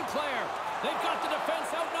grabbed by Duclair. They've got the defense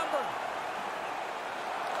outnumbered.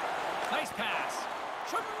 Nice pass.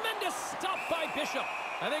 Tremendous stop by Bishop.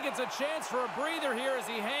 I think it's a chance for a breather here as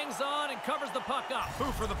he hangs on and covers the puck up.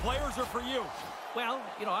 Who, for the players or for you? Well,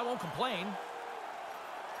 you know, I won't complain.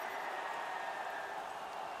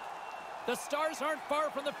 The Stars aren't far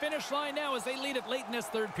from the finish line now as they lead it late in this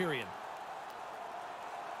third period.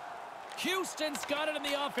 Houston's got it in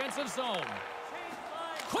the offensive zone.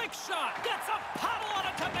 Quick shot. Gets a paddle on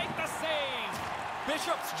it to make the save.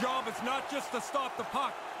 Bishop's job is not just to stop the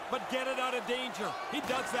puck, but get it out of danger. He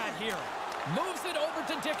does that here. Moves it over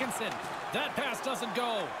to Dickinson. That pass doesn't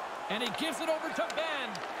go. And he gives it over to Ben.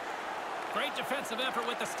 Great defensive effort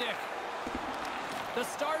with the stick. The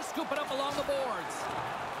Stars scoop it up along the boards.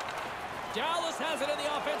 Dallas has it in the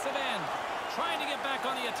offensive end. Trying to get back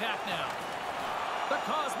on the attack now. The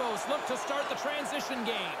Cosmos look to start the transition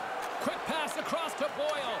game. Quick pass across to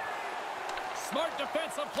Boyle. Smart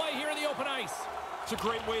defensive play here in the open ice. It's a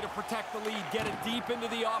great way to protect the lead. Get it deep into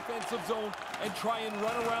the offensive zone and try and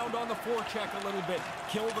run around on the forecheck a little bit.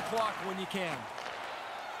 Kill the clock when you can.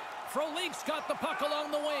 Frolik's got the puck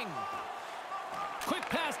along the wing. Quick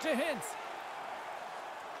pass to Hintz.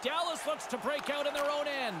 Dallas looks to break out in their own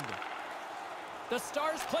end. The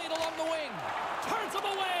Stars played along the wing. Turns them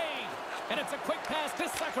away. And it's a quick pass to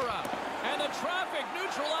Sekera. And the traffic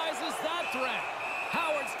neutralizes that threat.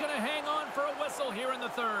 Howard's going to hang on for a whistle here in the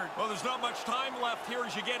third. Well, there's not much time left here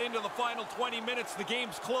as you get into the final 20 minutes. The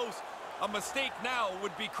game's close. A mistake now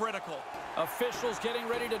would be critical. Officials getting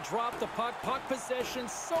ready to drop the puck. Puck possession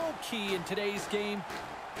so key in today's game.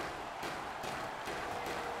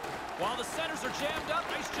 While the centers are jammed up,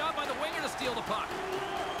 nice job by the winger to steal the puck.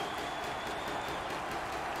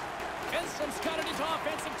 Enstrom's got it into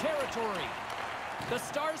offensive territory. The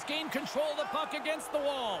Stars gain control of the puck against the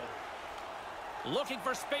wall. Looking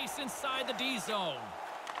for space inside the D zone.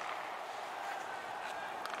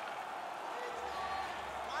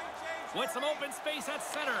 With some open space at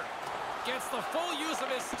center. Gets the full use of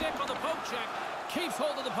his stick on the poke check. Keeps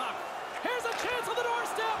hold of the puck. Here's a chance on the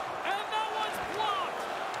doorstep. And that one's blocked.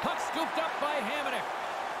 Puck scooped up by Hamonic.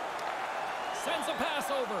 Sends a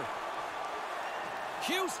pass over.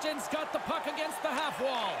 Houston's got the puck against the half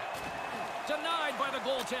wall. Denied by the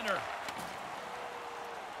goaltender.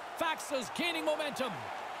 Faxa's gaining momentum.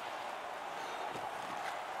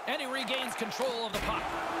 And he regains control of the puck.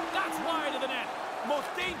 That's wide of the net. Most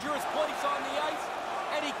dangerous place on the ice,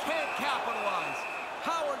 and he can't capitalize.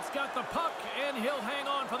 Howard's got the puck, and he'll hang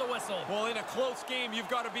on for the whistle. Well, in a close game, you've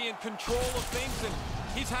got to be in control of things, and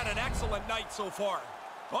he's had an excellent night so far.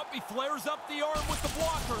 Up, he flares up the arm with the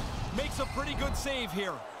blocker. Makes a pretty good save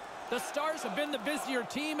here. The Stars have been the busier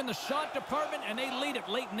team in the shot department, and they lead it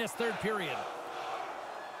late in this third period.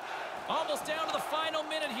 Almost down to the final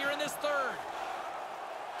minute here in this third.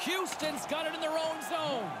 Houston's got it in their own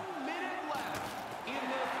zone.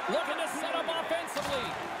 Looking to set up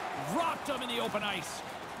offensively. Rocked them in the open ice.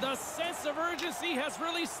 The sense of urgency has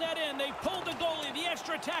really set in. They pulled the goalie. The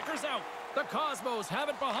extra attacker's out. The Cosmos have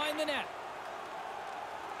it behind the net.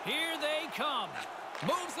 Here they come.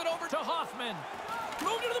 Moves it over to Hoffman.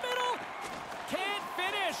 Moved into the middle. Can't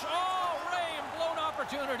finish. Oh, Ray, blown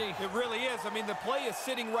opportunity. It really is. I mean, the play is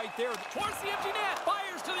sitting right there. Towards the empty net.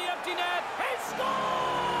 Fires to the empty net. He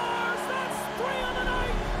scores! That's 3 on the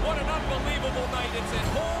night. What an unbelievable night. It's at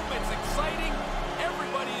home. It's exciting.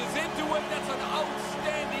 Everybody is into it. That's an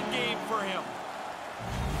outstanding game for him.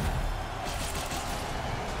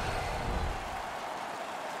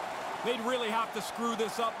 They'd really have to screw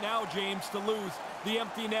this up now, James, to lose. The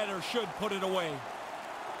empty netter should put it away.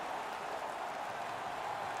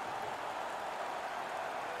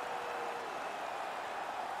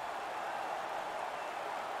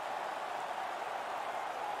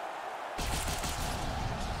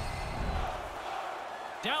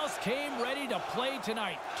 Dallas came ready to play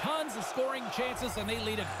tonight. Tons of scoring chances, and they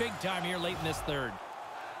lead it big time here late in this third.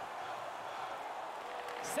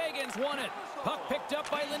 Sagan's won it. Puck picked up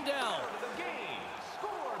by Lindell.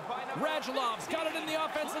 Radulov's got it in the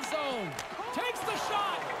offensive zone. Takes the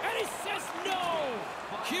shot, and he says no.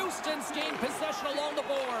 Houston's gained possession along the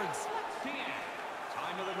boards.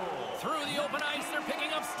 Through the open ice, they're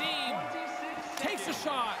picking up steam. Takes a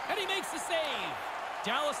shot, and he makes the save.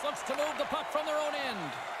 Dallas looks to move the puck from their own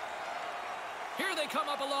end. Here they come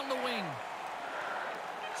up along the wing.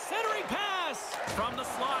 Centering pass from the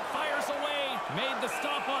slot, fires away. Made the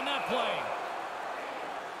stop on that play.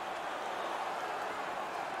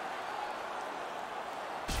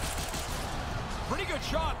 Pretty good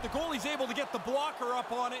shot. The goalie's able to get the blocker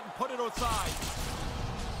up on it and put it outside.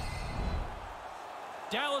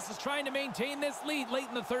 Dallas is trying to maintain this lead late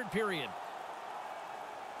in the third period.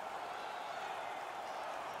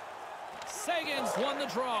 Sagan's won the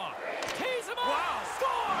draw. Tees him up. Wow.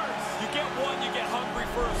 Scores! You get one, you get hungry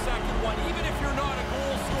for a second one. Even if you're not a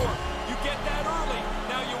goal scorer, you get that early.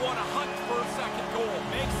 Now you want to hunt for a second goal.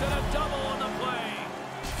 Makes it a double on the play.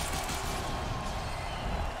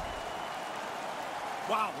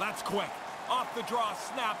 Wow, that's quick. Off the draw,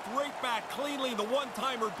 snapped right back cleanly. The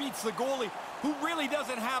one-timer beats the goalie, who really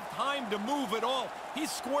doesn't have time to move at all.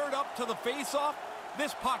 He's squared up to the face-off.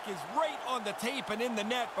 This puck is right on the tape and in the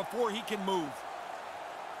net before he can move.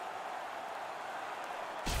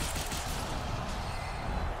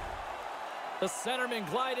 The centermen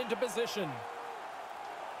glide into position. And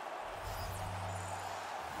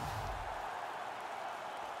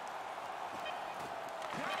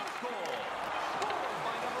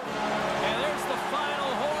there's the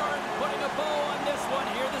final horn, putting a bow on this one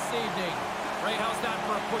here this evening. Ray, how's that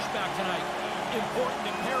for a pushback tonight? Important,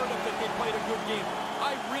 imperative that they played a good game.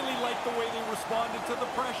 I really like the way they responded to the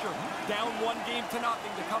pressure. Down 1-0 to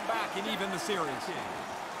nothing to come back and even the series.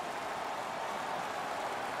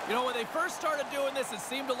 You know, when they first started doing this, it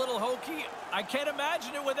seemed a little hokey. I can't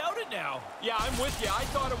imagine it without it now. Yeah, I'm with you. I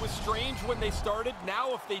thought it was strange when they started.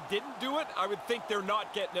 Now, if they didn't do it, I would think they're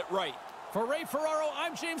not getting it right. For Ray Ferraro,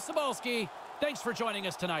 I'm James Cybulski. Thanks for joining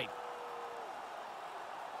us tonight.